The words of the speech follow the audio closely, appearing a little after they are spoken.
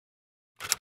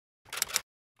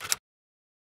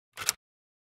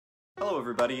Hello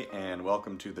everybody and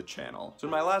welcome to the channel. So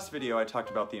in my last video I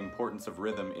talked about the importance of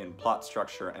rhythm in plot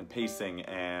structure and pacing,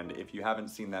 and if you haven't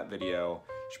seen that video,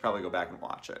 you should probably go back and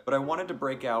watch it. But I wanted to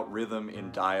break out rhythm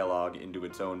in dialogue into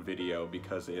its own video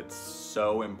because it's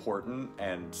so important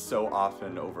and so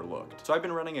often overlooked. So I've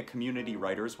been running a community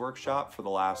writers workshop for the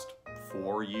last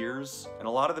 4 years, and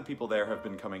a lot of the people there have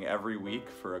been coming every week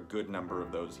for a good number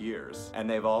of those years, and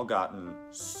they've all gotten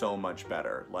so much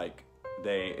better. Like,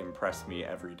 they impress me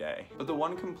every day. But the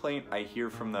one complaint I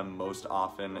hear from them most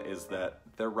often is that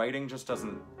their writing just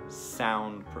doesn't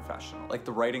sound professional. Like,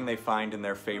 the writing they find in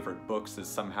their favorite books is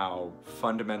somehow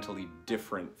fundamentally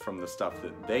different from the stuff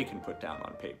that they can put down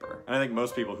on paper. And I think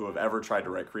most people who have ever tried to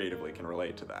write creatively can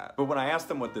relate to that. But when I ask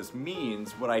them what this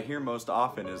means, what I hear most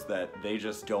often is that they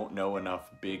just don't know enough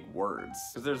big words.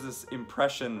 Because there's this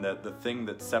impression that the thing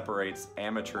that separates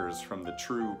amateurs from the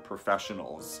true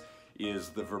professionals is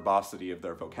the verbosity of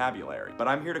their vocabulary. But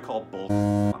I'm here to call bull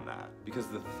on that, because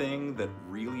the thing that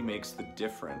really makes the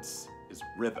difference is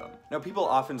rhythm. Now, people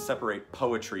often separate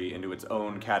poetry into its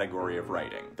own category of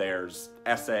writing. There's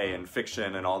essay and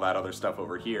fiction and all that other stuff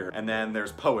over here, and then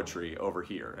there's poetry over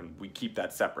here, and we keep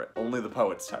that separate. Only the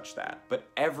poets touch that. But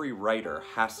every writer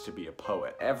has to be a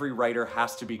poet. Every writer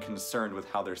has to be concerned with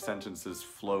how their sentences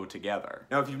flow together.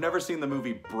 Now, if you've never seen the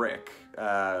movie Brick,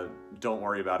 don't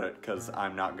worry about it, because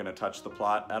I'm not gonna touch the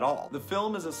plot at all. The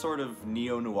film is a sort of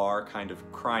neo-noir kind of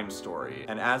crime story,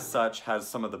 and as such has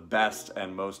some of the best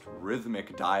and most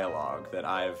rhythmic dialogue that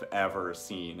I've ever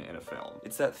seen in a film.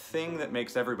 It's that thing that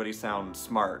makes everybody sound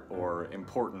smart or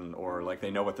important or like they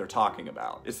know what they're talking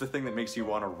about. It's the thing that makes you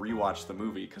want to rewatch the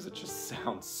movie because it just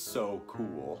sounds so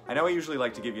cool. I know I usually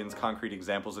like to give you concrete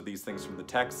examples of these things from the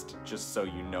text, just so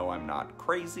you know I'm not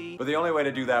crazy, but the only way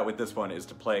to do that with this one is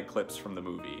to play clips from the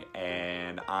movie,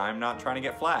 and I'm not trying to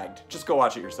get flagged. Just go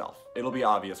watch it yourself. It'll be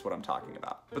obvious what I'm talking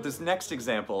about. But this next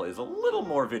example is a little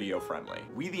more video friendly.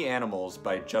 We the Animals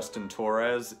by Justin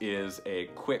Torres is a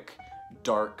quick,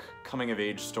 dark,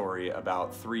 coming-of-age story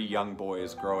about 3 young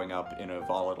boys growing up in a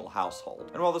volatile household.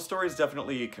 And while the story is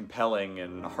definitely compelling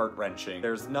and heart-wrenching,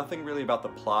 there's nothing really about the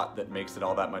plot that makes it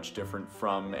all that much different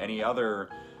from any other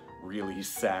really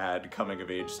sad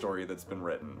coming-of-age story that's been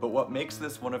written. But what makes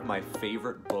this one of my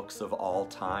favorite books of all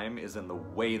time is in the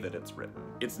way that it's written.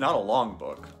 It's not a long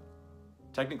book.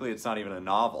 Technically, it's not even a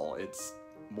novel. It's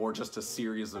more just a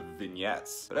series of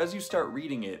vignettes. But as you start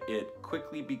reading it, it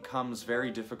quickly becomes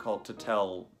very difficult to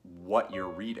tell what you're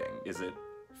reading. Is it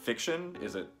fiction?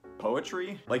 Is it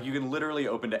poetry? Like, you can literally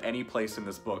open to any place in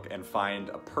this book and find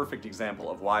a perfect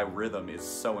example of why rhythm is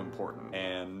so important.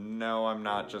 And no, I'm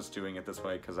not just doing it this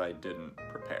way because I didn't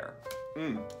prepare.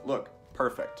 Look,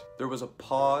 perfect. There was a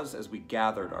pause as we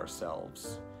gathered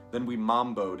ourselves. Then we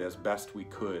mamboed as best we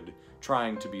could,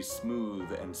 trying to be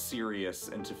smooth and serious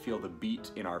and to feel the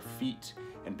beat in our feet,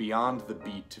 and beyond the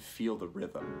beat to feel the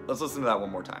rhythm. Let's listen to that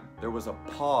one more time. There was a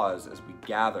pause as we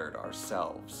gathered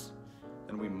ourselves.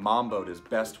 Then we mamboed as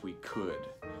best we could,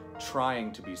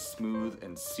 trying to be smooth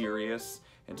and serious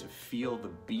and to feel the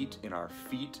beat in our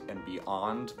feet, and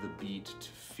beyond the beat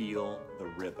to feel the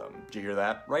rhythm. Did you hear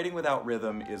that? Writing without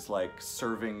rhythm is like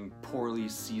serving poorly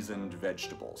seasoned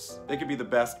vegetables. They could be the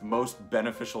best, most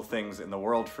beneficial things in the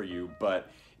world for you, but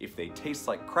if they taste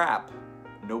like crap,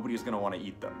 nobody's gonna want to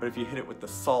eat them. But if you hit it with the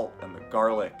salt and the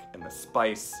garlic and the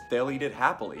spice, they'll eat it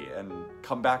happily and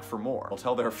come back for more. They'll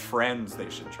tell their friends they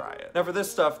should try it. Now, for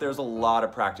this stuff, there's a lot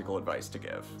of practical advice to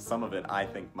give. Some of it I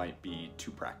think might be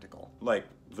too practical. Like,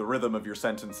 the rhythm of your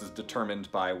sentence is determined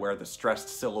by where the stressed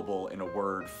syllable in a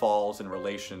word falls in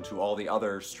relation to all the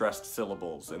other stressed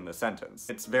syllables in the sentence.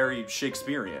 It's very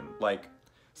Shakespearean. Like,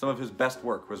 some of his best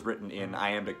work was written in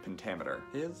iambic pentameter.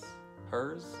 His?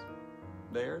 Hers?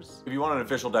 Theirs? If you want an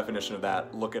official definition of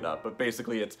that, look it up, but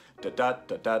basically it's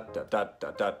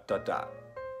da-da-da-da-da-da-da-da-da-da.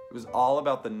 It was all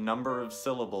about the number of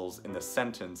syllables in the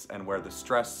sentence and where the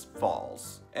stress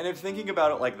falls. And if thinking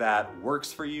about it like that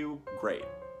works for you, great.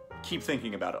 Keep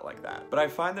thinking about it like that. But I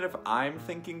find that if I'm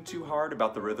thinking too hard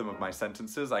about the rhythm of my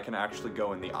sentences, I can actually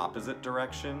go in the opposite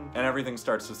direction, and everything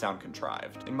starts to sound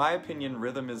contrived. In my opinion,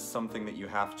 rhythm is something that you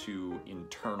have to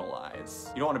internalize.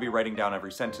 You don't want to be writing down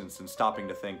every sentence and stopping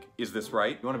to think, is this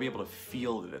right? You want to be able to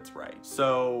feel that it's right.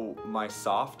 So my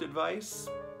soft advice?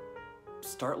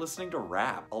 Start listening to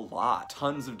rap a lot.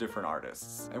 Tons of different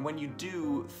artists. And when you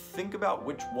do, think about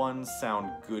which ones sound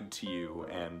good to you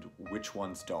and which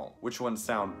ones don't. Which ones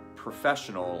sound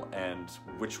professional and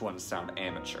which ones sound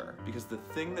amateur. Because the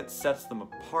thing that sets them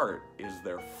apart is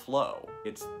their flow.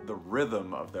 It's the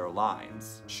rhythm of their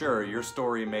lines. Sure, your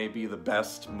story may be the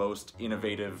best, most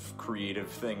innovative, creative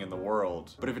thing in the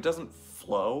world, but if it doesn't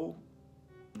flow,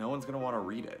 no one's gonna wanna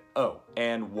read it. Oh,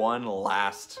 and one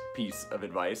last piece of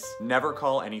advice. Never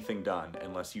call anything done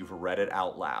unless you've read it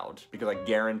out loud, because I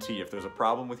guarantee if there's a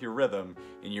problem with your rhythm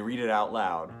and you read it out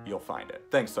loud, you'll find it.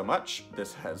 Thanks so much.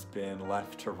 This has been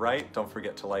Left to Right. Don't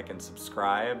forget to like and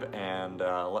subscribe, and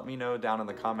let me know down in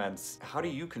the comments, how do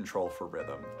you control for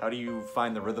rhythm? How do you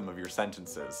find the rhythm of your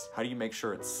sentences? How do you make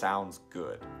sure it sounds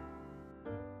good?